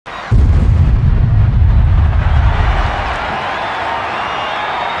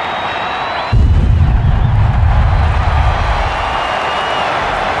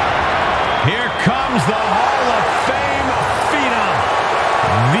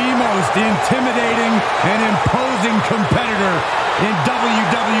most intimidating and imposing competitor in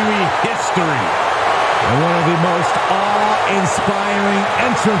WWE history. And one of the most awe-inspiring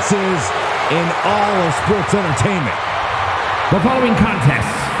entrances in all of sports entertainment. The following contest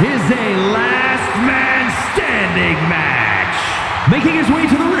is a last man standing match. Making his way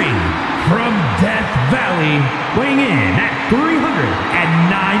to the ring from Death Valley, weighing in at 309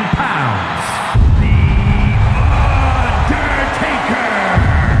 pounds, the Undertaker.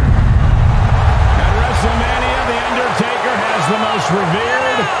 At WrestleMania, the Undertaker has the most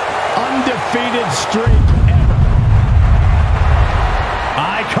revered, undefeated streak ever.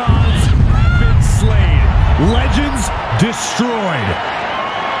 Icons been slain. Legends destroyed.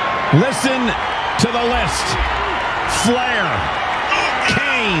 Listen to the list. Flair,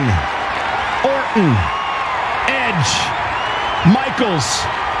 Kane, Orton, Edge, Michaels,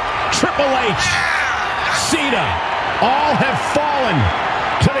 Triple H, Cena, all have fallen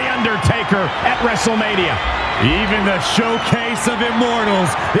to the Undertaker at WrestleMania. Even the showcase of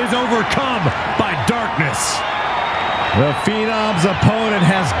immortals is overcome by darkness. The Phenom's opponent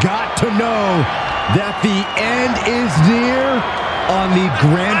has got to know that the end is near on the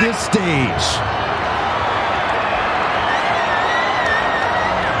grandest stage.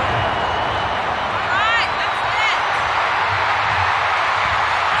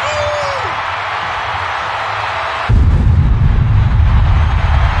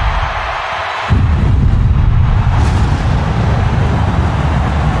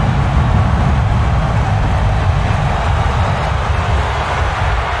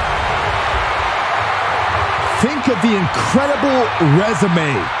 Think of the incredible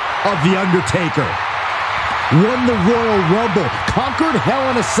resume of The Undertaker. Won the Royal Rumble, conquered Hell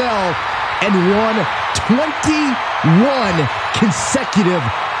in a Cell, and won 21 consecutive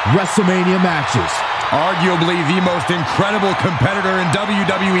WrestleMania matches. Arguably the most incredible competitor in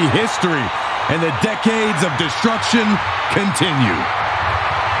WWE history, and the decades of destruction continue.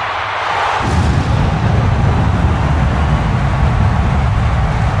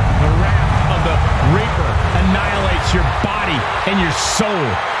 Annihilates your body and your soul.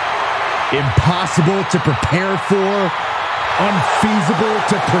 Impossible to prepare for, unfeasible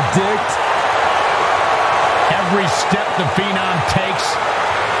to predict. Every step the Phenom takes,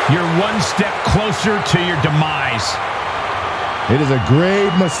 you're one step closer to your demise. It is a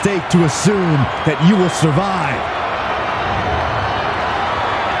grave mistake to assume that you will survive.